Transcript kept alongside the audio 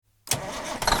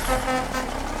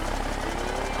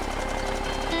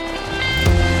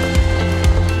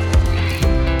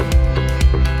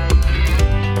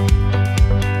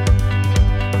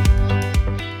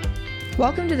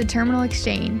Welcome to the Terminal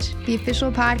Exchange, the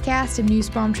official podcast of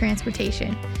Nussbaum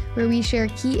Transportation, where we share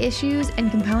key issues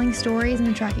and compelling stories in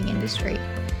the trucking industry.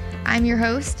 I'm your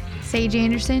host, Sage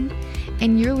Anderson,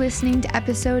 and you're listening to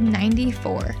episode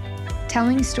 94,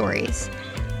 Telling Stories,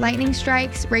 Lightning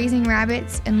Strikes, Raising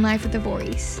Rabbits, and Life with the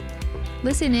Vorhees.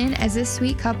 Listen in as this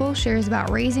sweet couple shares about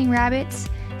raising rabbits,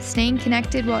 staying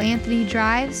connected while Anthony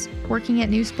drives, working at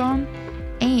Nussbaum,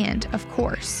 and, of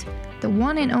course, the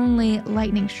one and only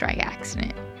lightning strike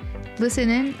accident. Listen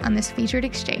in on this featured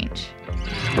exchange.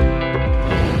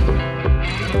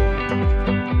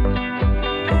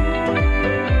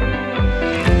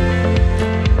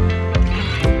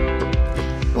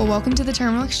 Well, welcome to the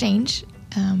Terminal Exchange.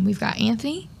 We've got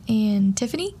Anthony and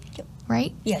Tiffany,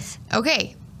 right? Yes.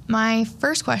 Okay, my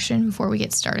first question before we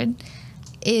get started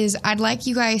is I'd like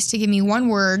you guys to give me one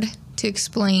word to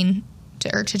explain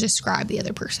or to describe the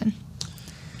other person.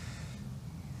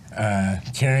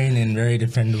 Caring and very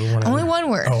dependable. Only one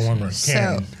word. Oh, one word.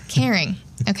 Caring. So, caring.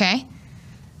 Okay.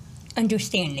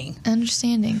 Understanding.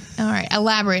 All right.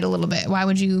 Elaborate a little bit. Why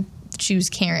would you choose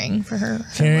caring for her?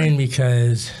 Caring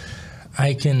because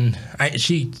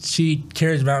she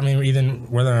cares about me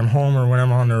even whether I'm home or when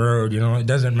I'm on the road. You know, it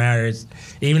doesn't matter.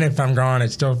 Even if I'm gone,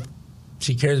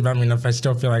 she cares about me enough. I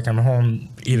still feel like I'm home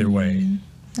either way.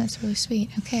 That's really sweet.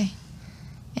 Okay.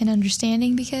 And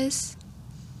understanding because?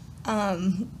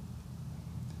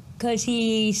 Because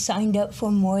he signed up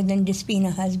for more than just being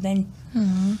a husband.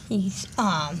 Aww. He's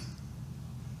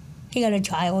he got a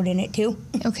child in it too.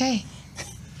 Okay.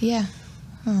 Yeah.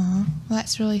 Well,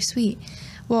 that's really sweet.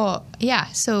 Well, yeah,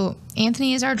 so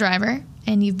Anthony is our driver,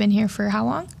 and you've been here for how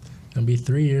long? It'll be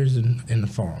 3 years in the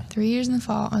fall. 3 years in the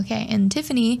fall, okay. And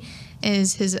Tiffany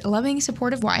is his loving,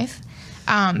 supportive wife.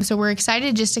 So we're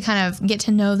excited just to kind of get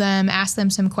to know them, ask them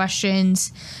some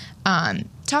questions,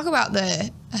 talk about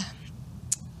the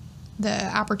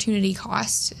opportunity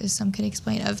cost, as some could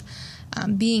explain, of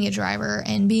being a driver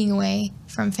and being away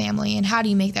from family, and how do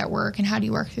you make that work, and how do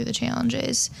you work through the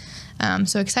challenges.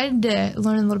 So excited to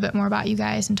learn a little bit more about you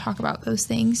guys and talk about those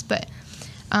things. But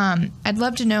I'd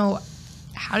love to know,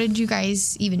 how did you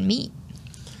guys even meet?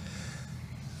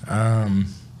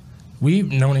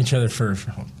 We've known each other for a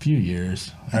few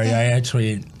years. Okay. I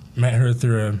actually met her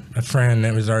through a friend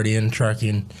that was already in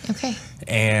trucking. Okay.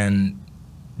 And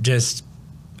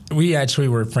we actually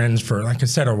were friends for, like I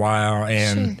said, a while.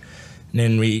 And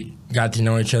then we got to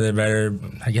know each other better,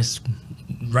 I guess,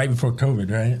 right before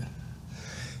COVID, right?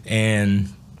 And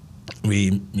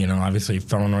we, obviously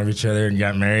fell in love with each other and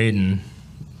got married, and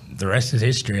the rest is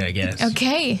history, I guess.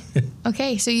 Okay.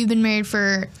 Okay, so you've been married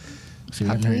for... So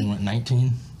we got married in,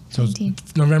 19? 19.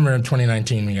 So November of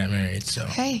 2019 we got married, so.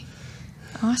 Okay.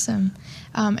 Awesome.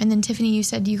 And then Tiffany, you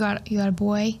said you got a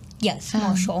boy? Yes,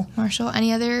 Marshall. Marshall.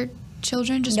 Any other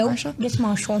children? Just Marshall? Just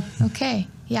Marshall. Okay.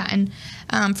 Yeah, and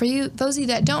for those of you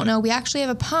that don't know, we actually have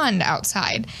a pond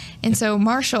outside, and so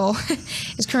Marshall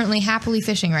is currently happily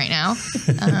fishing right now.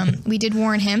 We did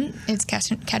warn him; it's catch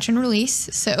and release,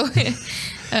 so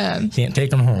can't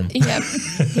take him home. Yep.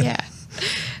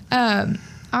 Yeah.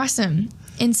 Awesome.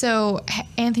 And so,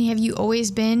 Anthony, have you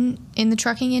always been in the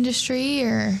trucking industry,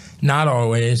 or? Not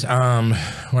always. When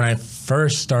I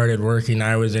first started working,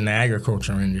 I was in the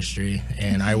agricultural industry,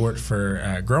 and I worked for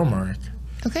Growmark.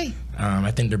 Okay.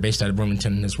 I think they're based out of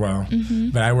Bloomington as well. Mm-hmm.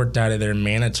 But I worked out of their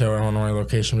Manitou, Illinois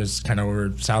location, was kind of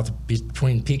over south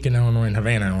between Pekin, Illinois and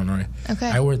Havana, Illinois.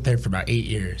 Okay. I worked there for about 8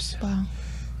 years. Wow.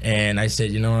 And I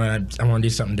said, what, I want to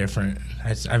do something different.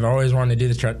 I've always wanted to do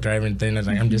the truck driving thing. I was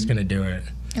like, I'm just going to do it.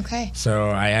 Okay. So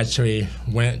I actually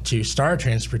went to Star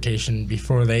Transportation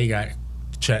before they got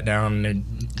shut down. They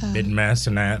did mess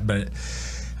and that. But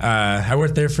I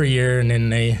worked there for a year, and then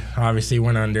they obviously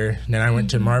went under. Then I went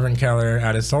to Marvin Keller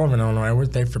out of Sullivan, Illinois. I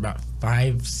worked there for about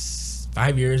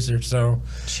five years or so.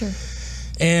 Sure.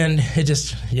 And it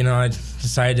just, I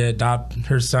decided to adopt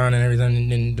her son and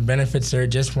everything, and the benefits there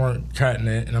just weren't cutting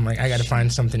it. And I'm like, I got to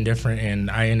find something different, and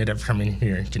I ended up coming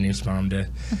here to Nussbaum to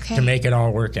make it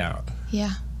all work out.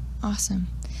 Yeah, awesome.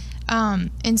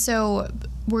 And so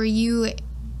were you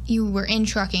were in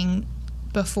trucking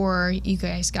before you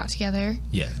guys got together?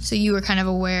 Yeah. So you were kind of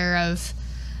aware of,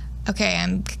 okay,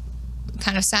 I'm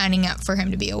kind of signing up for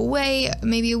him to be away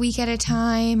maybe a week at a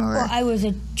time, or? Well, I was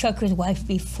a trucker's wife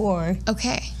before.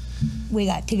 Okay. We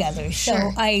got together,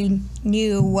 Sure. so I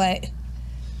knew what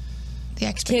the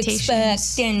expectations. to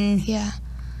expect, and yeah.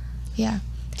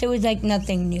 So it was like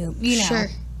nothing new, Sure.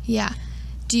 Yeah.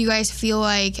 Do you guys feel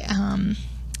like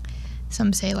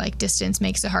some say like distance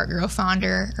makes the heart grow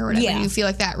fonder or whatever. Yeah. Do you feel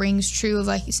like that rings true of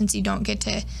like, since you don't get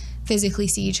to physically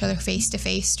see each other face to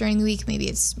face during the week, maybe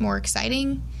it's more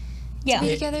exciting to be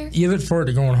together? You look forward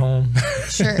to going home.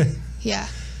 Sure. Yeah.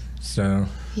 So.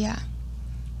 Yeah.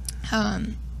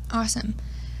 Awesome.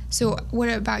 So what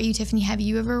about you, Tiffany? Have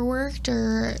you ever worked,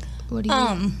 or what do you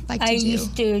like to do? I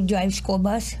used to drive school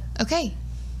bus. Okay.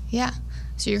 Yeah.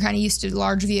 So you're kind of used to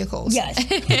large vehicles. Yes.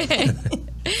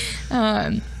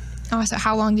 Awesome.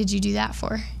 How long did you do that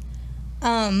for?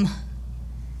 5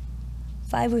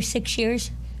 or 6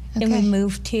 years. Then we Okay.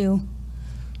 moved to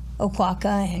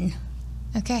Oquaka and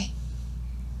Okay.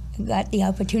 got the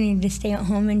opportunity to stay at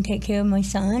home and take care of my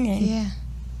son and, Yeah.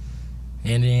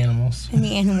 And the animals. and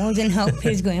the animals and help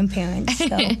his grandparents.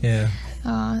 So Yeah.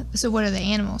 So what are the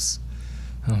animals?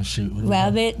 Oh, shoot. What do we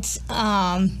have? rabbits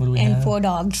do we and have? 4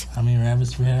 dogs. How many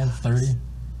rabbits do we have? 30?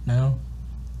 No?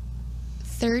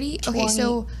 30? Okay, 20.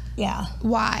 so Yeah.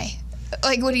 why?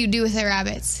 Like, what do you do with the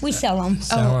rabbits? We sell them.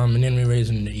 Sell them, and then we raise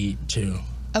them to eat, too.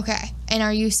 Okay. And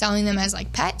are you selling them as,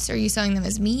 like, pets, or are you selling them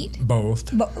as meat? Both.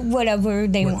 But whatever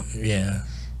they want. Yeah.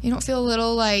 You don't feel a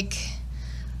little like,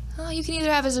 oh, you can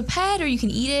either have as a pet or you can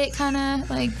eat it, kind of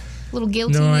like a little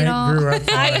guilty No, at I all? grew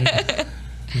up on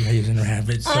raising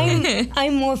rabbits. So.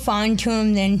 I'm more fond to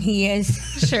him than he is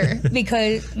Sure.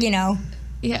 because, you know,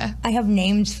 Yeah. I have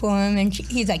names for him, and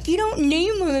he's like, you don't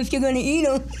name them if you're going to eat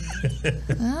them.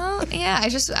 Well, yeah, I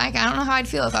don't know how I'd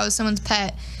feel if I was someone's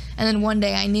pet and then one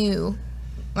day I knew,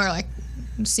 or like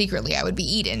secretly I would be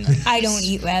eaten. I don't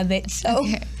eat rabbits, so.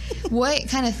 Okay. What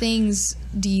kind of things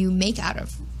do you make out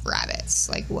of rabbits?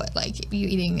 Like what? Like you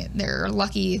eating their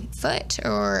lucky foot,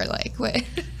 or like what?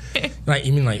 Like,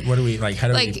 you mean, like, what do we, like, how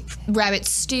do Like rabbit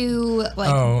stew, like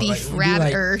Oh, beef like, we do, rabbit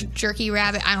like- or jerky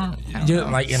rabbit. I don't we do know.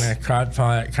 it, like, in a crock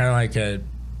pot, kind of like a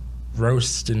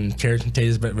roast and carrots and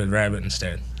potatoes, but with rabbit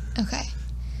instead. Okay.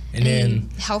 And Any then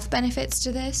health benefits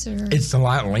to this, or it's a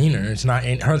lot leaner. It's not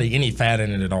hardly any fat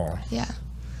in it at all. yeah.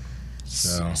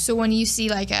 So, So when you see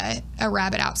like a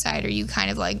rabbit outside, are you kind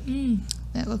of like,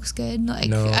 that looks good? Like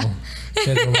no.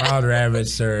 Because the wild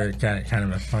rabbits are kind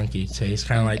of a funky taste,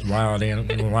 kind of like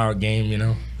wild game, you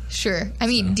know? Sure. I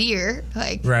mean, deer,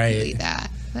 like, Right. you eat that.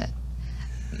 But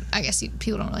I guess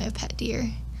people don't really have pet deer.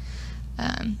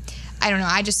 I don't know.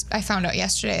 I found out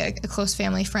yesterday a close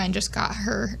family friend just got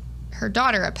her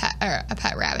daughter a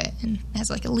pet rabbit, and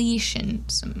has like a leash and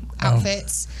some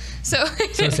outfits. So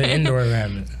So it's an indoor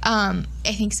rabbit. I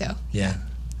think so. Yeah.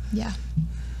 Yeah.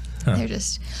 Huh. They're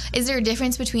just. Is there a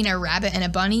difference between a rabbit and a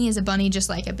bunny? Is a bunny just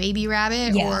like a baby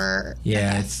rabbit, Yeah. or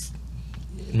Yeah, it's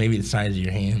maybe the size of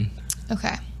your hand.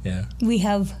 okay? Yeah. We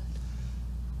have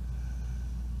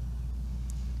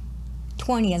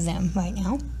 20 of them right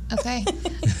now. Okay.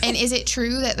 And is it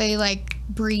true that they like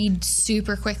breed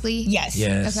super quickly? Yes.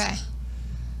 Yes. Okay.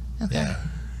 Okay. Yeah.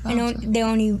 I know they're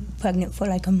only pregnant for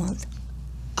like a month.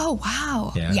 Oh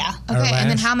wow. Yeah. Yeah. Our Okay. And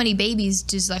then last- how many babies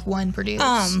does like one produce?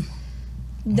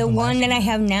 The one that I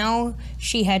have now,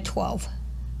 she had 12.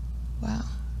 Wow.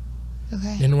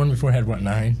 Okay. And the one before had, what,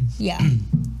 9? Yeah.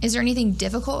 Is there anything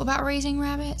difficult about raising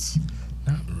rabbits?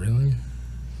 Not really.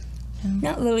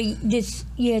 Not really. Just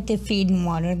you have to feed and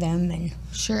water them, and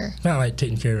Sure. It's not like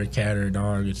taking care of a cat or a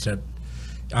dog, except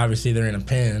obviously they're in a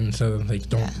pen, so they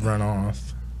don't run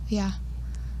off. Yeah.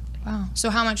 Wow. So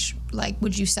how much like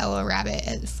would you sell a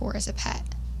rabbit for as a pet?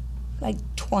 like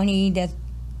 20 to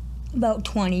about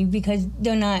 20, because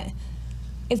they're not.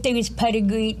 If they was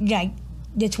pedigree, like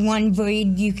this one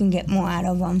breed, you can get more out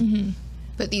of them.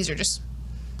 But these are just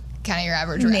kind of your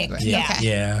average Mixed, rabbit. yeah. Okay.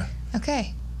 Yeah.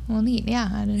 Okay. Well, neat. Yeah.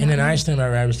 I didn't And the know. nice thing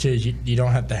about rabbits, too, is you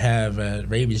don't have to have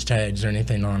rabies tags or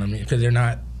anything on them, because they're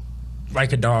not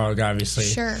like a dog, obviously.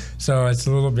 Sure. So it's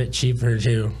a little bit cheaper,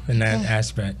 too, in that Okay.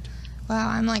 aspect. Wow,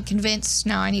 I'm like convinced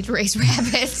now I need to raise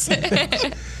rabbits.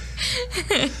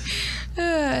 We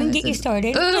can get you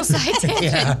started. A little side tangent.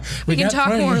 Yeah, We can got talk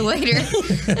plenty. more later.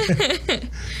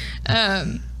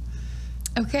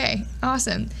 Okay,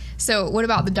 awesome. So, what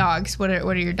about the dogs? What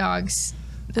are your dogs?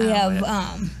 We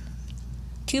have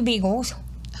 2 beagles.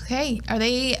 Okay,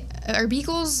 are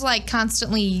beagles like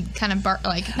constantly kind of not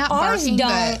Ours barking,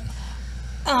 don't.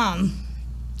 but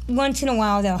Once in a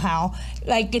while they'll howl.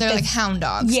 Like if they're the- like hound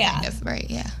dogs, Yeah. kind of, right?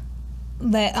 Yeah.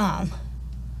 But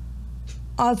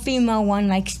our female one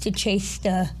likes to chase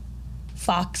the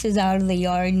foxes out of the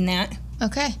yard and that.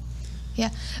 Okay. Yeah,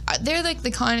 they're like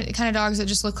the kind of dogs that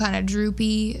just look kind of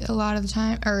droopy a lot of the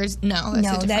time, or no? That's a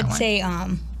No, different that's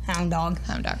one. a hound dog.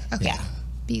 Hound dog. Okay. Yeah.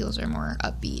 Beagles are more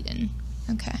upbeat and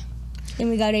okay. Then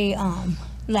we got a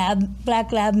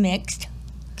black lab mixed.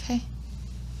 Okay.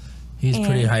 He's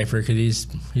pretty And- hyper, because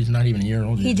he's not even a year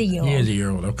old. He's a year He is old. a year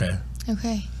old, okay.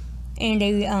 Okay. And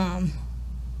a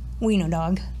wiener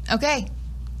dog. Okay.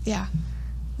 Yeah.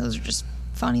 Those are just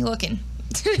funny looking.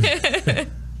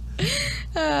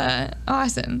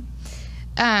 Awesome.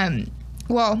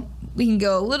 Well, we can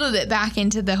go a little bit back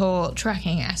into the whole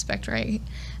trucking aspect, right?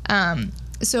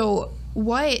 So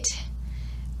what,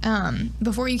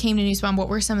 before you came to Nussbaum, what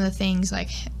were some of the things like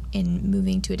in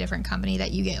moving to a different company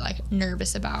that you get like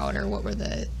nervous about, or what were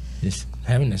the... Just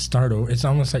having to start over. It's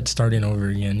almost like starting over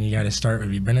again. You got to start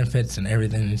with your benefits and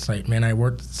everything. It's like, man, I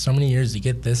worked so many years to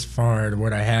get this far to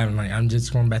what I have. And like, I'm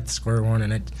just going back to square one.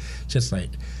 And it's just like,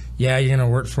 yeah, you're going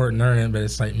to work for it and earn it. But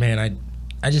it's like, man,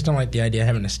 I just don't like the idea of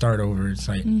having to start over. It's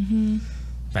like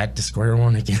back to square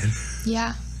one again.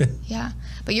 Yeah. Yeah.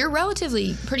 But you're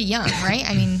relatively pretty young, right?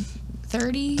 I mean,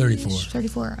 30? 34.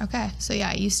 34. Okay. So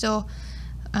yeah, you still,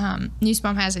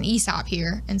 Nussbaum has an ESOP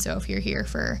here. And so if you're here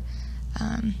for,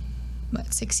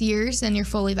 6 years, then you're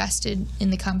fully vested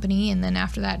in the company, and then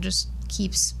after that just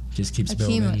keeps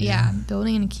building.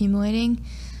 Building and accumulating.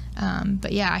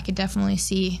 But yeah, I could definitely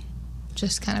see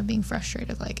just kind of being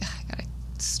frustrated, like I gotta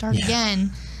start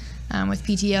again, with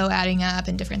PTO adding up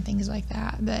and different things like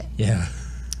that. But yeah.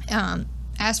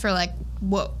 As for like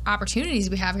what opportunities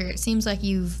we have here, it seems like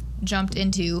you've jumped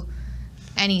into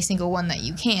any single one that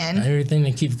you can. Everything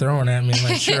they keep throwing at me, I'm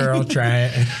like, sure, I'll try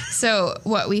it. So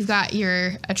what, we've got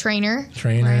a trainer,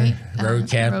 right? Road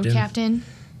captain.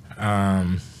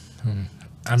 I'm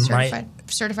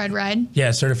Certified ride.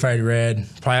 Yeah, certified red,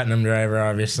 platinum driver,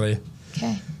 obviously.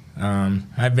 Okay.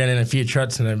 I've been in a few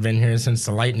trucks and I've been here since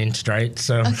the lightning strike.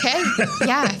 So okay,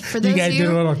 yeah. For those you guys of you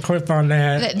did a little clip on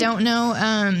that don't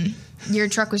know, your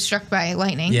truck was struck by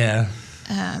lightning. Yeah.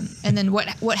 And then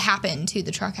what happened to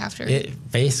the truck after?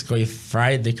 It basically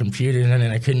fried the computers in it.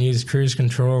 I couldn't use cruise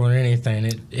control or anything.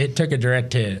 It took a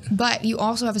direct hit. But you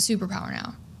also have a superpower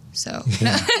now. So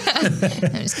yeah.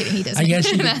 I'm just kidding. He doesn't. I guess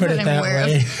you could put it that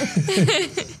way.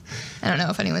 I don't know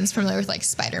if anyone's familiar with like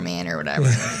Spider-Man or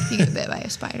whatever. You get bit by a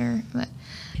spider. But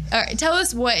all right, tell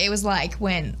us what it was like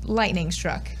when lightning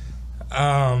struck.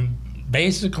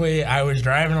 Basically, I was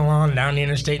driving along down the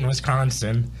interstate in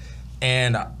Wisconsin,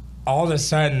 and all of a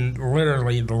sudden,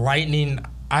 literally, the lightning,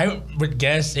 I would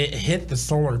guess it hit the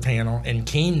solar panel and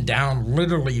came down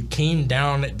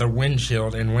the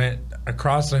windshield and went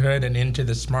across the hood and into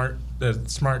the smart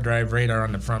drive radar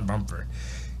on the front bumper.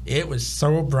 It was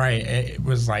so bright. It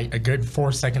was like a good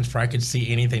 4 seconds before I could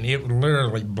see anything. It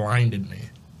literally blinded me.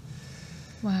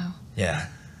 Wow. Yeah.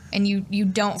 And you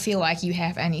don't feel like you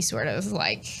have any sort of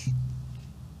like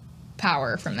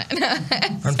power from that?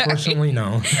 Unfortunately,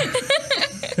 no.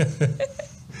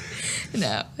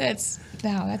 No, that's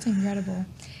incredible.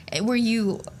 Were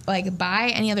you like by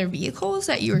any other vehicles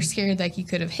that you were scared like you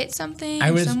could have hit something?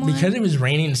 Because it was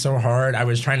raining so hard. I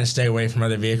was trying to stay away from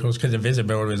other vehicles because the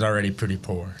visibility was already pretty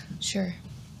poor. Sure.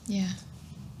 Yeah.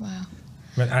 Wow.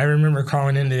 But I remember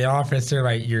calling into the office. They're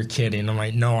like, "You're kidding." I'm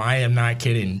like, "No, I am not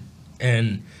kidding."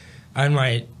 And I'm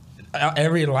like,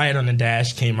 every light on the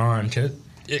dash came on.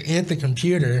 It hit the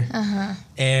computer,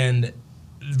 and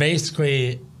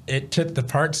basically it took the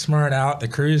part smart out, the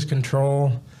cruise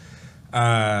control.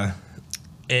 I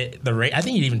think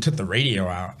it even took the radio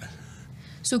out.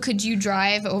 So could you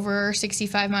drive over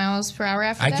 65 miles per hour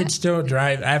after that? I could still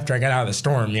drive after I got out of the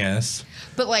storm, yes.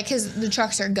 But like, because the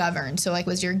trucks are governed, so like,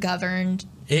 was your governed?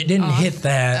 It didn't hit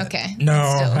that. Okay. No,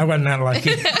 I wasn't that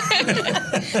lucky.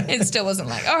 It still wasn't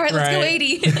like, all right, let's go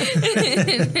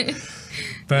 80.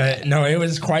 But no, it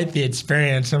was quite the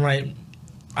experience. I'm like,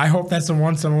 I hope that's a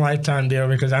once in a lifetime deal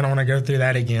because I don't want to go through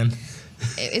that again.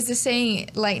 Is the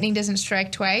saying lightning doesn't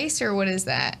strike twice, or what is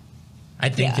that? I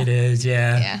think it is,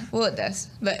 yeah. Yeah, well, it does,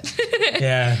 but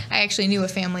yeah. I actually knew a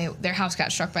family, their house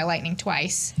got struck by lightning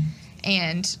twice,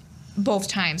 and both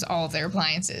times all of their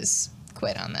appliances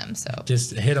quit on them. So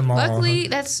just hit them all. Luckily,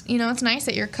 that's it's nice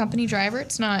that you're a company driver.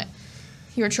 It's not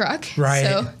your truck, right?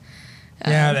 So,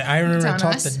 yeah, I remember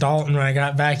talking to Dalton when I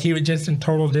got back. He was just in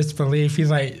total disbelief.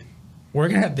 He's like, We're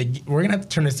gonna have to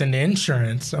turn this into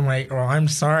insurance. I'm like, well, I'm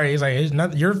sorry. He's like, it's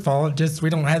not your fault. Just we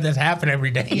don't have this happen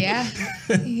every day. Yeah.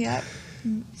 Yep.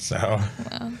 So,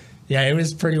 yeah, it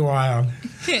was pretty wild.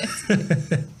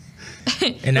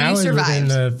 And that was within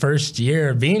the first year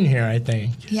of being here, I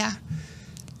think. Yeah.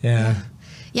 Yeah.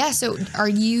 Yeah. So, are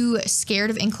you scared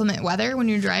of inclement weather when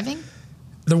you're driving?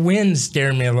 The winds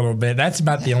scare me a little bit. That's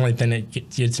about the only thing that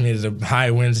gets me is the high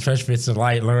winds, especially if it's a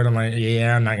light load. I'm like,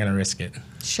 yeah, I'm not gonna risk it.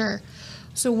 Sure.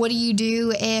 So what do you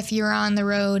do if you're on the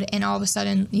road and all of a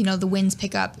sudden, the winds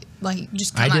pick up, like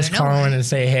just come out of nowhere? I just call in and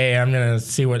say, hey, I'm going to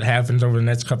see what happens over the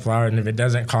next couple hours, and if it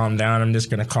doesn't calm down, I'm just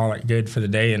going to call it good for the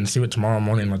day and see what tomorrow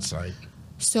morning looks like.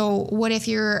 So what if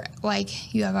you're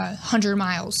like you have 100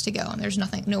 miles to go and there's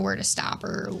nowhere to stop,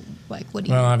 or like what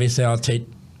do you? Well, obviously I'll take.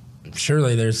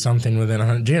 Surely there's something within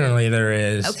 100. Generally there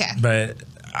is. Okay. But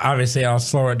obviously I'll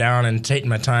slow it down and take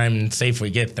my time and safely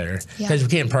get there. Because we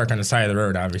can't park on the side of the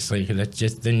road, obviously, because that's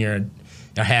just then you're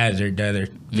a hazard to other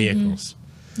vehicles.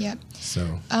 Yep.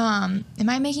 So. Am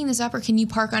I making this up, or can you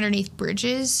park underneath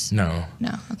bridges? No.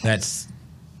 No. Okay. That's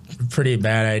a pretty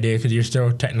bad idea because you're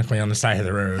still technically on the side of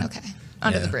the road. Okay.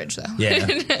 Under the bridge, though.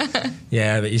 Yeah.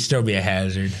 Yeah, but you still be a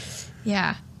hazard.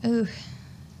 Yeah. Ooh.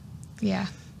 Yeah.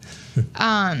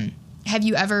 Have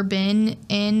you ever been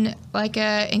in like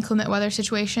a inclement weather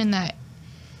situation that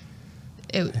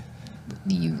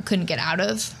you couldn't get out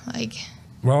of? Like,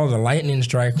 well, the lightning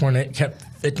strike, when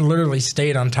it literally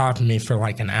stayed on top of me for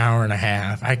like an hour and a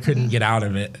half. I couldn't get out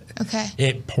of it. Okay.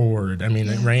 It poured. I mean,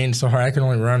 it rained so hard I could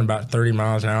only run about 30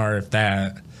 miles an hour, if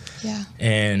that. Yeah.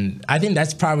 And I think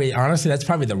that's probably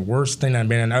the worst thing I've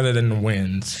been in, other than the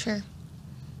winds. Sure.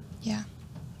 Yeah.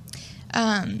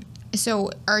 So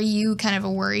are you kind of a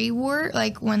worrywart,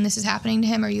 like when this is happening to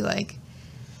him? Are you like?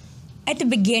 At the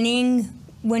beginning,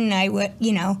 when I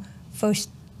first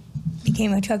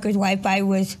became a trucker's wife, I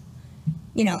was,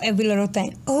 every little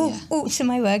thing. Oh,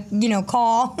 somebody would,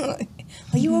 call.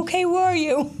 Are you okay? Where are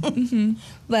you? Mm-hmm.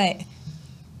 But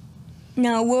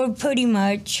no, we're pretty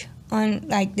much on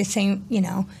like the same.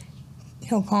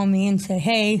 He'll call me and say,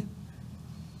 "Hey,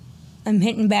 I'm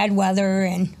hitting bad weather,"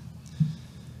 and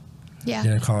Yeah.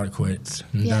 Gonna call it quits.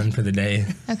 I'm done for the day.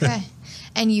 Okay.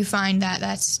 And you find that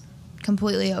that's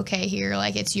completely okay here?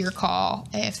 Like, it's your call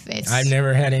if it's... I've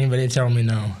never had anybody tell me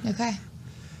no. Okay.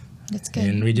 That's good.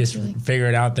 And we just figure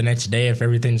it out the next day. If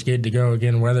everything's good to go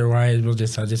again, weather-wise,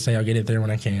 I'll just say I'll get it there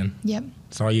when I can. Yep.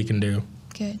 That's all you can do.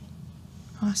 Good.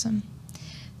 Awesome.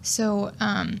 So,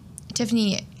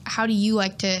 Tiffany, how do you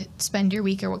like to spend your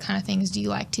week, or what kind of things do you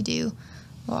like to do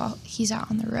while he's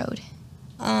out on the road?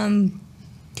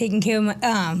 Taking care of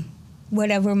my,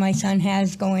 whatever my son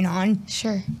has going on.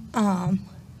 Sure.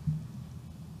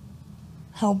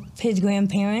 Help his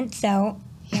grandparents out.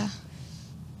 Yeah.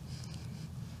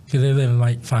 Because they live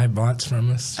like 5 blocks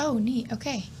from us. Oh, neat.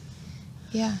 Okay.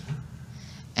 Yeah.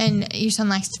 And your son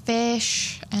likes to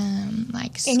fish,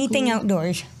 like Anything school?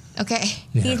 Outdoors. Okay.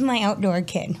 Yeah. He's my outdoor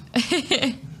kid.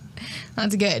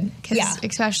 That's good. Because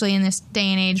especially in this day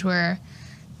and age where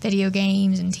video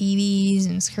games and TVs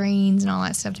and screens and all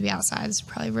that stuff, to be outside is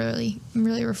probably really,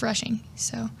 really refreshing.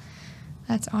 So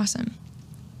that's awesome.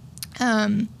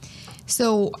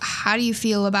 So how do you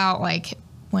feel about like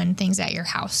when things at your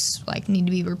house like need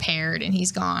to be repaired and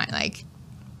he's gone? Like,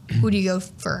 who do you go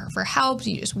for help?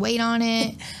 Do you just wait on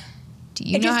it? Do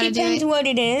you know how to do it? It just depends what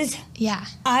it is. Yeah.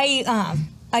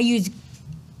 I use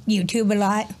YouTube a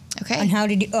lot. Okay. On how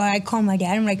to do. Or I call my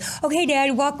dad. I'm like, okay,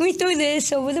 Dad, walk me through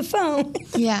this over the phone.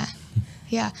 Yeah.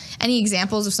 Yeah. Any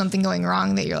examples of something going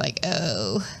wrong that you're like,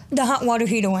 oh? The hot water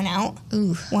heater went out.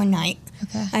 Ooh. One night.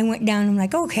 Okay. I went down. I'm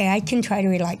like, okay, I can try to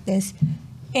relight this,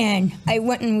 and I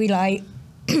went and relight.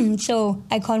 So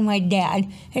I called my dad.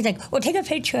 He's like, well, take a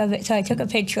picture of it. So I took a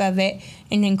picture of it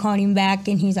and then called him back,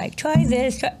 and he's like, try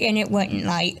this, and it wouldn't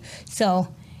light.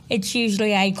 So it's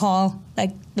usually I call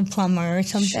like the plumber or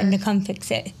something to come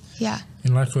fix it. Yeah.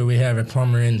 And luckily we have a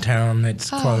plumber in town that's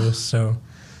close, so...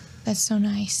 That's so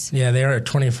nice. Yeah, they are a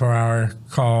 24-hour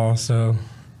call, so...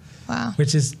 Wow.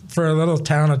 Which is, for a little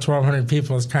town of 1,200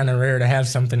 people, it's kind of rare to have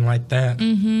something like that.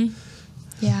 Mm-hmm.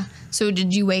 Yeah. So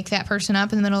did you wake that person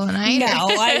up in the middle of the night? No,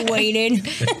 I waited.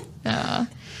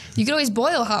 You could always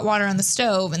boil hot water on the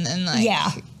stove and then, like...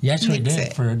 Yeah. You actually mix did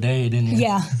it. for a day, didn't you?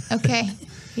 Yeah. Okay.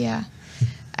 Yeah.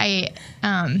 I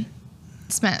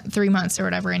spent 3 months or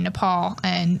whatever in Nepal,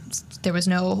 and there was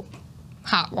no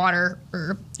hot water,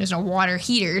 or there's no water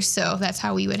heaters, so that's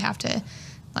how we would have to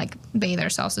like bathe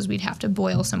ourselves, is we'd have to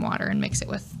boil some water and mix it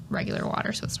with regular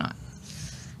water, so it's not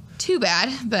too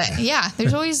bad. But yeah,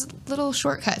 there's always little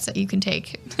shortcuts that you can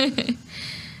take.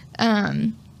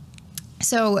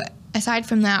 So aside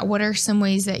from that, what are some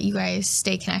ways that you guys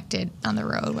stay connected on the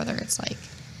road, whether it's like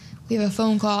we have a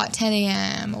phone call at 10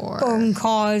 a.m. or Phone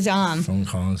calls. Phone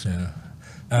calls, yeah.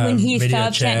 When he Video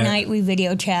stops chat. at night, we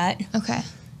video chat. Okay.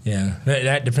 Yeah,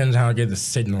 that depends on how good the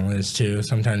signal is, too.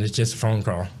 Sometimes it's just a phone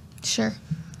call. Sure.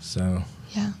 So.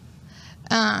 Yeah.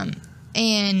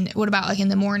 And what about like in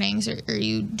the mornings, or do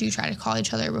you try to call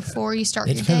each other before you start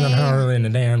It your depends day? on how early in the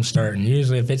day I'm starting.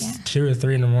 Usually if it's 2 or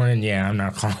 3 in the morning, I'm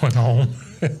not calling home.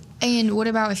 And what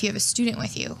about if you have a student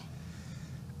with you?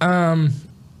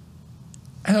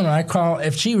 I don't know. I call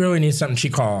if she really needs something. She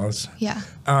calls. Yeah.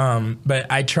 But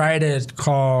I try to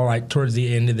call like towards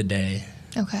the end of the day,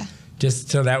 Okay. just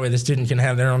so that way the student can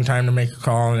have their own time to make a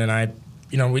call, and then I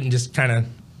we can just kind of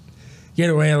get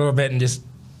away a little bit and just,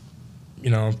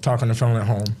 talk on the phone at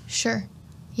home. Sure.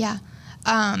 Yeah.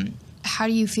 How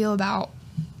do you feel about,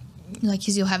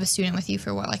 because you'll have a student with you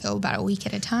for about a week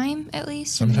at a time at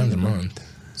least? Sometimes a month.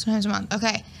 Sometimes a month.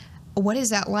 Okay. What is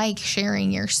that like,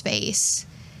 sharing your space?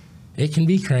 It can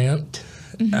be cramped,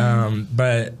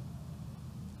 but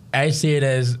I see it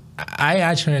as, I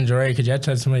actually enjoy it because you have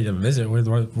to have somebody to visit with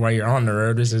while you're on the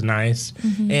road, which is nice.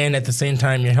 And at the same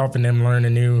time, you're helping them learn a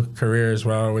new career as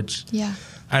well, which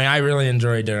I really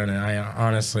enjoy doing it,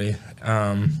 honestly.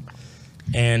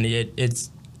 And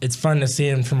it's fun to see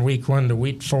them from week 1 to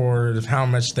week 4 of how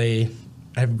much they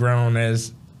have grown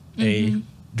as a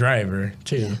driver,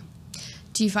 too. Yeah.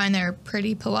 Do you find they're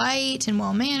pretty polite and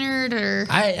well-mannered, or?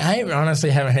 I honestly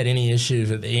haven't had any issues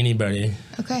with anybody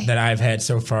that I've had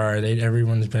so far.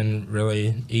 Everyone's been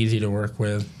really easy to work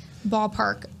with.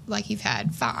 Ballpark, you've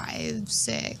had 5,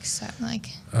 6, something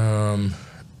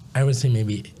I would say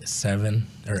maybe 7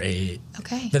 or 8.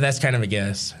 Okay. But that's kind of a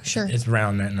guess. Sure. It's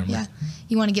around that number. Yeah.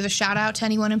 You want to give a shout-out to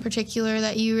anyone in particular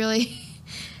that you really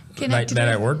connected that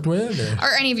with? I worked with?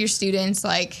 Or any of your students,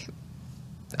 I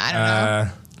don't know.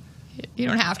 You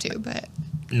don't have to, but...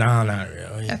 No, not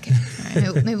really. Okay.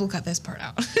 All right. Maybe we'll cut this part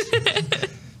out.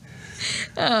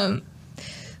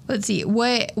 Let's see.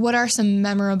 What are some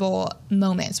memorable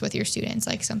moments with your students?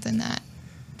 Something that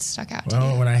stuck out to you?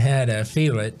 Well, when I had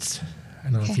Felix, I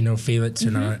don't know if you know Felix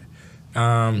or not.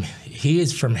 He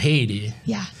is from Haiti.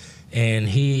 Yeah. And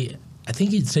I think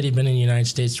he said he'd been in the United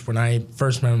States when I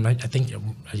first met him, I think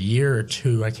a year or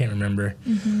 2, I can't remember.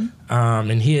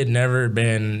 And he had never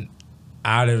been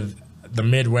out of the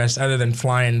Midwest other than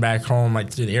flying back home,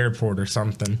 to the airport or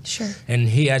something. Sure. And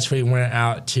he actually went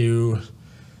out to,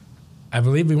 I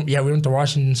believe, we went to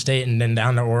Washington State and then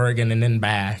down to Oregon and then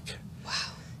back. Wow.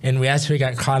 And we actually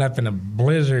got caught up in a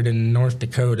blizzard in North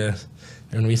Dakota,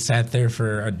 and we sat there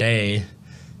for a day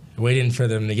waiting for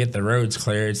them to get the roads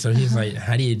cleared. So he's like,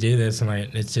 how do you do this? I'm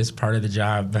like, it's just part of the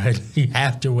job, but you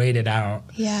have to wait it out.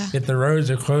 Yeah. If the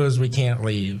roads are closed, we can't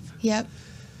leave. Yep.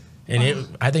 And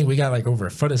I think we got over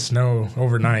a foot of snow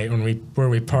overnight where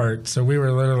we parked. So we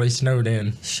were literally snowed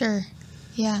in. Sure.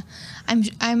 Yeah. I'm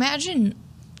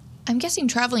guessing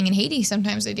traveling in Haiti,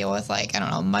 sometimes they deal with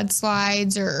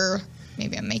mudslides, or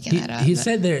maybe I'm making that up. He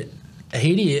said that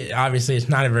Haiti, obviously, it's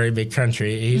not a very big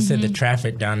country. He said the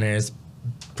traffic down there is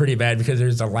pretty bad because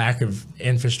there's a lack of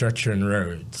infrastructure and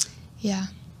roads. Yeah.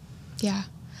 Yeah.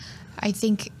 I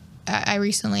think I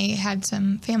recently had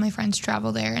some family friends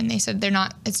travel there, and they said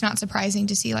it's not surprising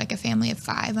to see a family of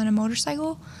 5 on a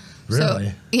motorcycle. Really?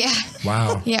 So, yeah.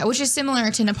 Wow. Yeah, which is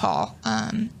similar to Nepal.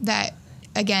 That,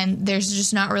 again, there's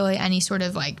just not really any sort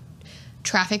of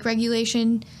traffic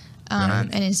regulation. Right.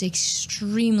 And it's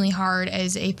extremely hard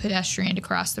as a pedestrian to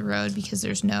cross the road because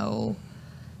there's no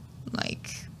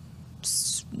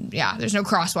there's no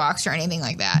crosswalks or anything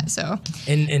like that. So,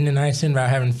 and the nice thing about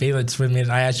having Felix with me is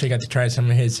I actually got to try some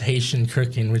of his Haitian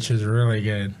cooking, which was really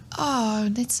good. Oh,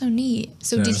 that's so neat.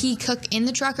 So did he cook in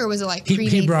the truck, or was it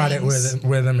pre-made he brought things? it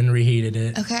with him and reheated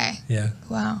it. Okay. Yeah.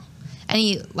 Wow.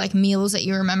 Any meals that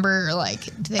you remember, or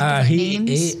do they have different he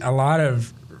names? ate a lot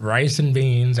of rice and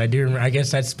beans. I do. I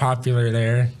guess that's popular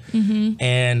there.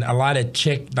 And a lot of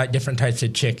different types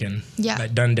of chicken. Yeah.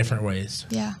 Done different ways.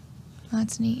 Yeah.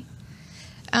 That's neat.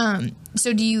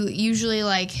 So do you usually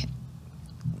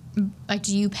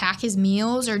do you pack his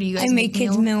meals, or do you guys make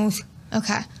his meals?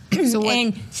 Okay. So what?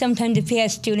 And sometimes if he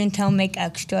has students, I'll make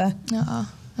extra.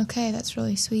 Okay, that's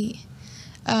really sweet.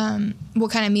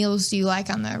 What kind of meals do you like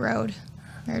on the road,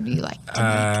 or do you like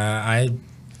to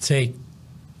make?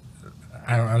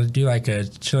 I'll do a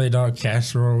chili dog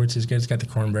casserole, which is good. It's got the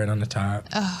cornbread on the top.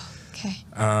 Oh, okay.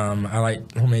 I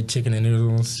like homemade chicken and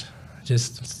noodles.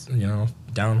 Just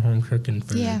down home cooking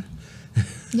food. Yeah.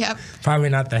 Yep. Probably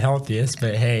not the healthiest,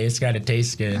 but hey, it's got to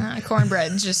taste good.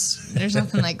 Cornbread, there's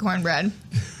nothing like cornbread.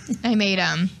 I made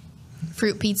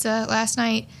fruit pizza last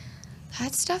night.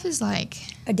 That stuff is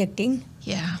addicting.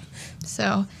 Yeah.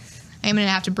 So I'm going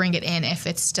to have to bring it in if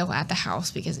it's still at the house,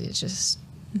 because it's just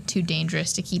too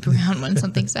dangerous to keep around when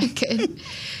something's that good.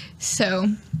 So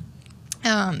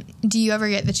do you ever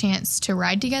get the chance to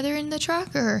ride together in the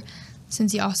truck, or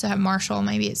since you also have Marshall,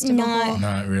 maybe it's difficult?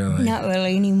 Not really. Not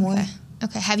really anymore.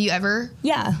 Okay. Have you ever?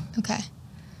 Yeah. Okay.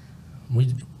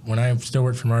 When I still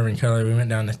worked for Marvin Kelly, we went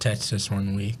down to Texas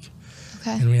one week.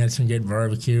 Okay. And we had some good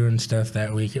barbecue and stuff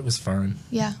that week. It was fun.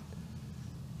 Yeah.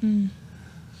 When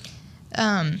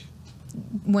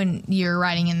you're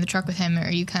riding in the truck with him, are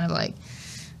you kind of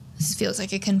this feels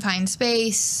like a confined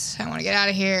space, I want to get out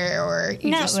of here, or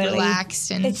you Not just really.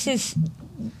 relaxed? And it's just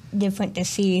different to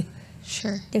see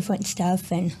sure, different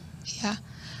stuff, and Yeah.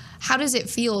 How does it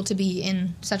feel to be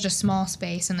in such a small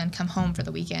space and then come home for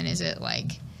the weekend? Is it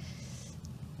like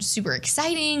super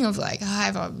exciting of like, oh, I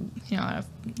have a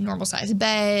normal sized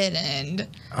bed and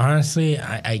Honestly,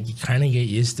 I kind of get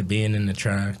used to being in the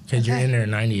truck because you're in there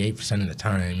 98% of the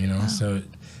time, Wow. So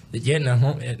getting at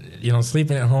home,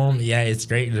 sleeping at home, yeah, it's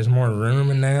great. There's more room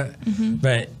in that,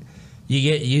 but you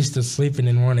get used to sleeping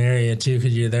in one area too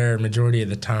because you're there majority of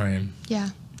the time. Yeah,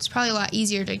 it's probably a lot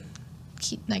easier to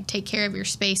take care of your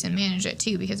space and manage it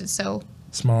too because it's so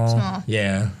small.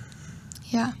 Yeah.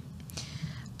 Yeah.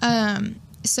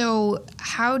 So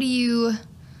how do you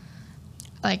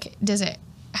how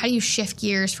do you shift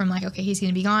gears from like, okay, he's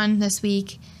going to be gone this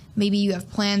week. Maybe you have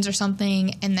plans or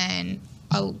something and then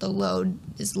the load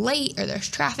is late or there's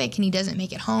traffic and he doesn't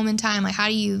make it home in time. Like, how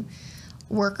do you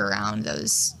work around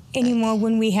those? Anymore,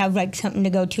 when we have like something to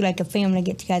go to, like a family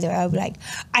get together, I'll be like,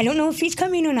 I don't know if he's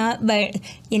coming or not, but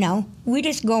we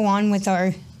just go on with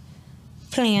our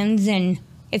plans, and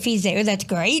if he's there, that's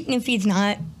great, and if he's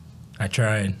not, I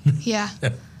tried. Yeah.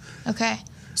 Okay.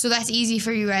 So that's easy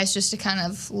for you guys just to kind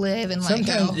of live and let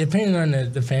Sometimes, go. depending on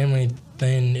the family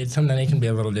thing, sometimes they can be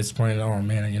a little disappointed. Oh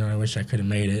man, I wish I could have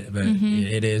made it, but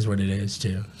it is what it is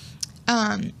too.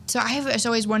 So I have just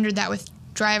always wondered that with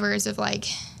drivers of like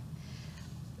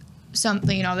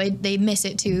something, they miss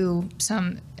it to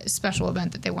some special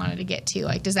event that they wanted to get to.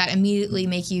 Like, does that immediately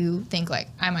make you think like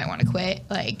I might want to quit?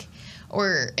 Like,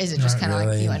 or is it just kind of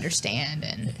really. like you understand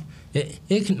and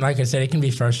it can, like I said, it can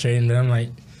be frustrating, but I'm like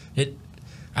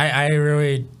I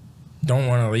really don't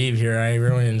want to leave here. I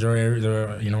really enjoy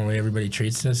the way everybody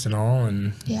treats us and all,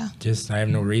 and just I have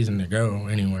no reason to go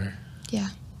anywhere. Yeah.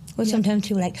 Well, sometimes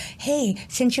you're like, hey,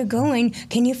 since you're going,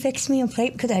 can you fix me a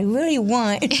plate? Because I really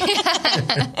want.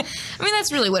 I mean,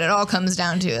 that's really what it all comes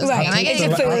down to. Is Right.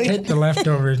 I'll take the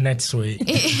leftovers next week.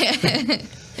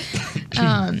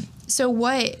 So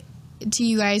what do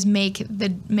you guys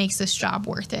makes this job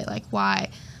worth it? Like, why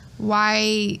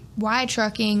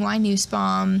trucking? Why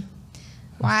Nussbaum?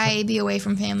 Why be away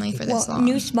from family for this long?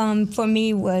 Nussbaum for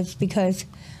me was because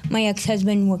my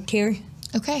ex-husband worked here.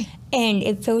 Okay. And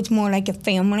it feels more like a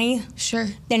family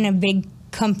than a big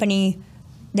company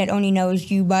that only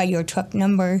knows you by your truck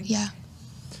number. Yeah.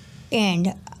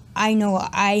 And I know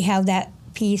I have that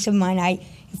peace of mind.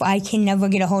 If I can never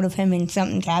get a hold of him and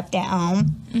something's happened at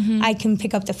home, I can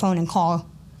pick up the phone and call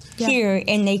here,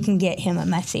 and they can get him a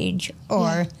message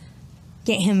or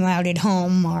get him routed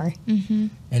home. And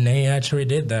they actually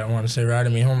did that once. They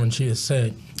routed me home when she was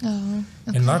sick. Oh,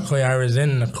 okay. And luckily I was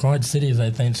in the Quad Cities,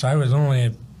 I think, so I was only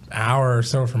an hour or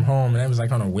so from home, and that was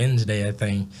like on a Wednesday, I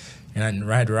think. And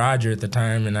I had Roger at the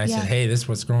time, and I said, hey, this is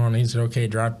what's going on. He said, okay,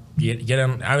 get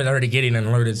him. I was already getting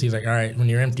unloaded, so he's like, all right, when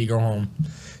you're empty, go home.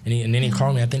 And then he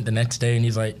called me, I think, the next day, and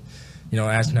he's like,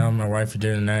 asking how my wife is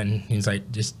doing that, and he's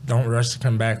like, just don't rush to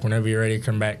come back. Whenever you're ready to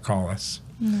come back, call us.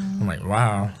 No. I'm like,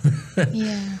 wow.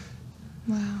 Yeah.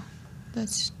 Wow.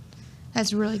 That's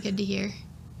really good to hear.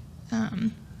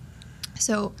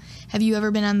 So have you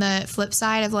ever been on the flip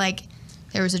side of like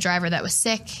there was a driver that was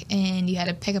sick and you had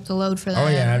to pick up the load for them? Oh,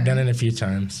 yeah, I've done it a few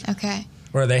times. Okay.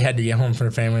 Or they had to get home for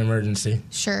a family emergency.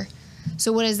 Sure.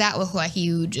 So what does that look like?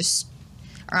 You just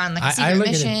are on like a secret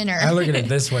mission? I look at it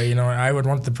this way, I would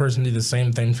want the person to do the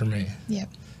same thing for me. Yep.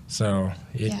 So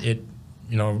it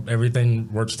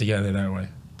everything works together that way.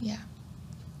 Yeah.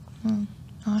 Well,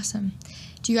 awesome.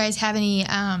 Do you guys have any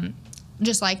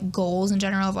just like goals in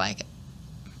general of like,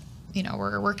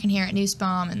 we're working here at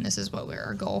Nussbaum and this is what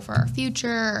our goal for our future,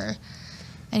 or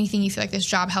anything you feel like this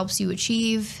job helps you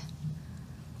achieve?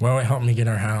 Well, it helped me get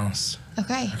our house.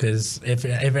 Okay. Because if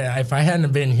I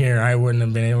hadn't been here, I wouldn't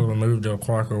have been able to move to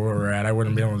Aquaco where we're at. I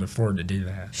wouldn't be able to afford to do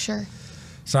that. Sure.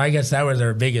 So I guess that was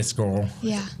our biggest goal.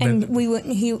 Yeah. And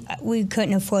we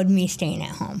couldn't afford me staying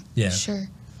at home. Yeah. Sure.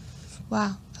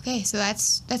 Wow. Okay, so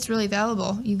that's really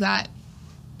valuable. You got,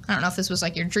 I don't know if this was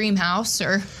like your dream house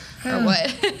or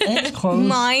what. It's close.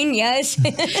 Mine, yes.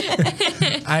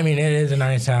 I mean, it is a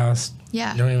nice house.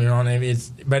 Yeah. Don't get me wrong,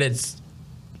 but it's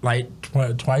like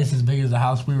twice as big as the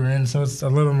house we were in, so it's a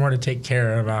little more to take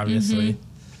care of, obviously.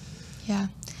 Yeah.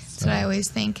 That's what I always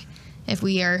think. If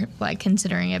we are like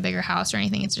considering a bigger house or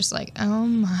anything, it's just like, oh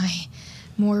my,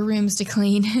 more rooms to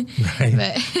clean. Right.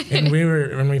 But And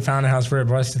when we found a house, we were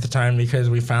blessed at the time because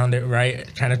we found it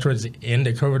right kind of towards the end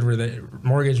of COVID where the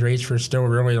mortgage rates were still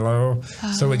really low.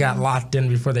 So we got locked in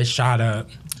before they shot up.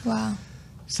 Wow.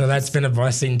 So that's been a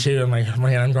blessing too. I'm like,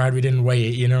 man, I'm glad we didn't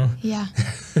wait, Yeah.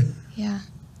 Yeah.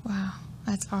 Wow.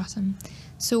 That's awesome.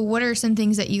 So what are some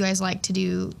things that you guys like to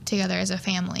do together as a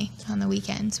family on the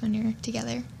weekends when you're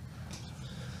together?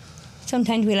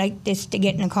 sometimes we like just to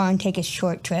get in the car and take a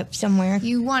short trip somewhere.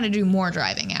 You want to do more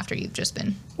driving after you've just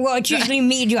been. Well, it's usually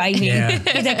me driving. Yeah.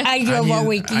 It's like I drove all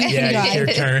week. You can it's your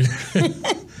drive. turn.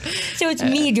 So it's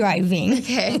me driving.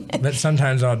 Okay. But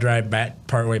sometimes I'll drive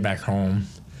partway back home.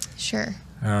 Sure.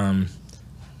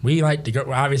 We like to go.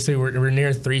 Well, obviously, we're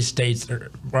near 3 states,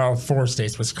 4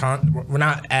 states. Wisconsin. We're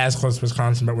not as close to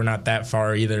Wisconsin, but we're not that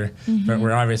far either. But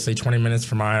we're obviously 20 minutes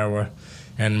from Iowa,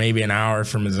 and maybe an hour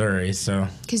from Missouri. So.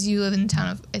 Because you live in the town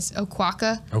of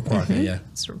Oquawka. Oquawka, yeah.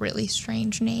 It's a really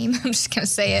strange name. I'm just gonna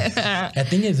say it. I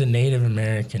think it's a Native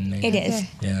American name. It is. Okay.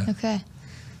 Yeah. Okay.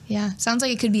 Yeah. Sounds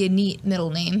like it could be a neat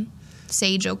middle name.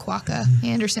 Sage Oquawka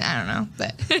Anderson. I don't know,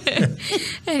 but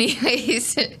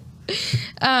anyways.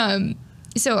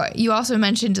 So you also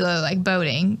mentioned like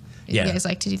boating. Yeah. You guys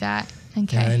like to do that?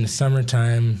 Okay. Yeah, in the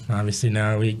summertime, obviously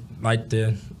now we like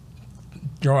to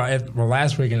go out. Well,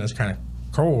 last weekend it was kind of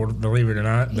cold, believe it or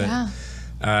not, but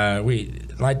we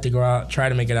like to go out, try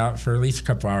to make it out for at least a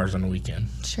couple hours on the weekend.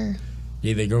 Sure.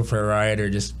 Either go for a ride or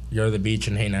just go to the beach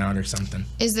and hang out or something.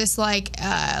 Is this like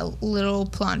a little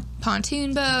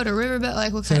pontoon boat or river boat?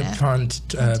 Like what kind of?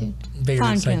 Pontoon. Bigger,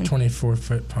 it's like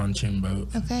 24-foot pontoon boat.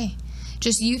 Okay.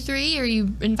 Just you 3, or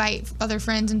you invite other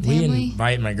friends and We family?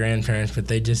 invite my grandparents, but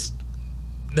they're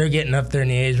getting up there in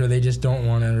the age where they just don't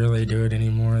want to really do it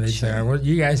anymore. They say, well,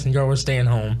 you guys can go, we're staying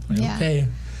home. Like, Yeah. Okay,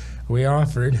 we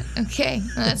offered. Okay.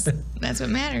 Well, that's what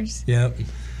matters. Yep.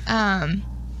 Well,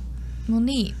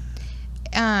 neat.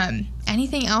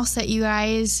 Anything else that you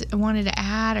guys wanted to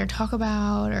add or talk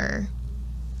about, or?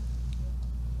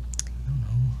 I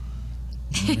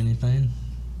don't know. Anything?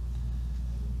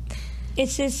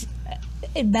 It's just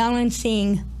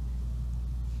balancing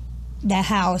the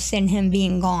house and him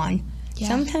being gone. Yeah.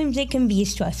 Sometimes it can be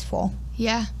stressful.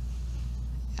 Yeah.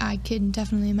 I could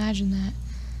definitely imagine that.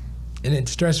 And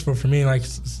it's stressful for me, like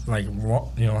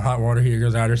hot water heater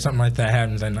goes out or something like that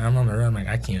happens, and I'm on the road. I'm like,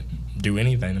 I can't do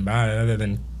anything about it other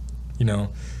than,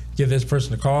 give this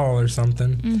person a call or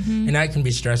something. Mm-hmm. And that can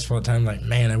be stressful at times. Like,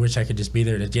 man, I wish I could just be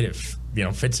there to get it,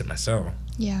 fix it myself.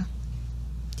 Yeah.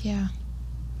 Yeah.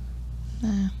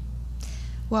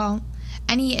 Well,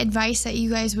 any advice that you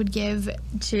guys would give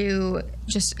to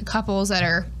just couples that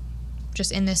are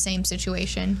just in the same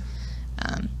situation?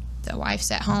 The wife's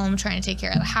at home trying to take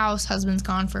care of the house, husband's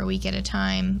gone for a week at a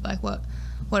time. Like, what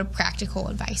practical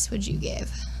advice would you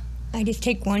give? I just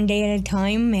take one day at a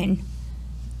time, and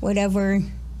whatever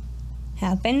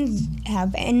happens,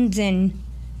 and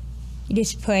you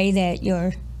just pray that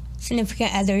your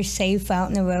significant other is safe out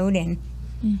in the road. And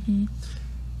Mm-hmm.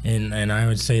 And I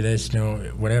would say this,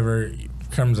 whatever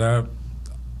comes up,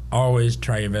 always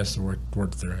try your best to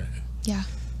work through it. Yeah.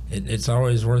 It's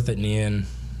always worth it in the end.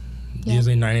 Yep.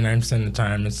 Usually 99% of the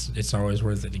time, it's always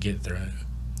worth it to get through it.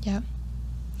 Yep.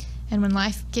 And when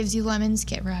life gives you lemons,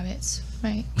 get rabbits.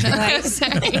 Right? Right.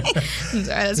 Sorry. I'm sorry,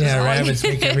 that's Yeah, wrong. rabbits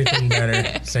make everything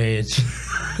better, Sage.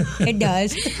 it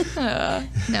does.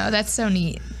 No, that's so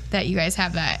neat that you guys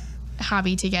have that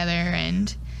hobby together,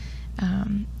 and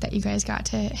that you guys got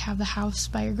to have the house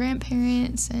by your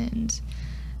grandparents, and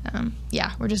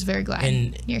we're just very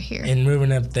glad you're here. And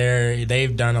moving up there,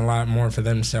 they've done a lot more for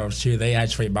themselves too. They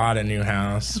actually bought a new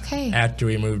house after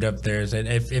we moved up there. So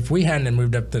if we hadn't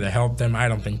moved up there to help them, I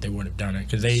don't think they would have done it,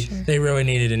 because they really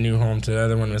needed a new home. So the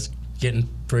other one was getting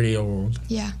pretty old.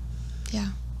 Yeah.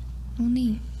 Well,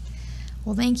 neat.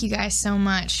 Well, thank you guys so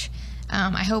much.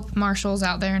 I hope Marshall's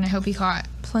out there, and I hope he caught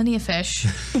plenty of fish.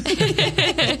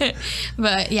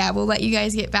 But yeah, we'll let you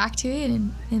guys get back to it,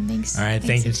 and thanks. All right,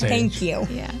 thank you, Sage. Thank you.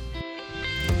 Yeah.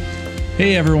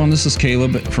 Hey everyone, this is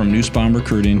Caleb from Nussbaum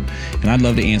Recruiting, and I'd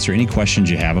love to answer any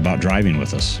questions you have about driving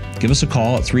with us. Give us a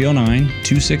call at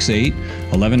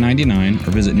 309-268-1199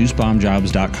 or visit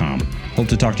nussbaumjobs.com. Hope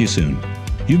to talk to you soon.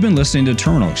 You've been listening to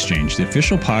Terminal Exchange, the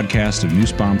official podcast of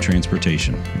Nussbaum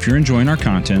Transportation. If you're enjoying our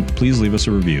content, please leave us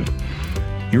a review.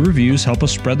 Your reviews help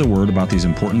us spread the word about these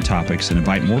important topics and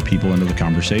invite more people into the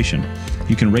conversation.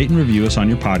 You can rate and review us on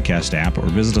your podcast app or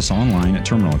visit us online at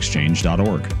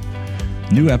terminalexchange.org.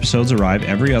 New episodes arrive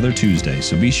every other Tuesday,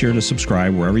 so be sure to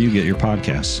subscribe wherever you get your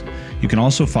podcasts. You can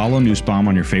also follow Nussbaum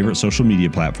on your favorite social media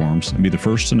platforms and be the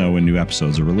first to know when new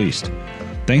episodes are released.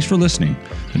 Thanks for listening.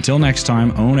 Until next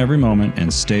time, own every moment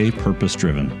and stay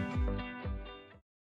purpose-driven.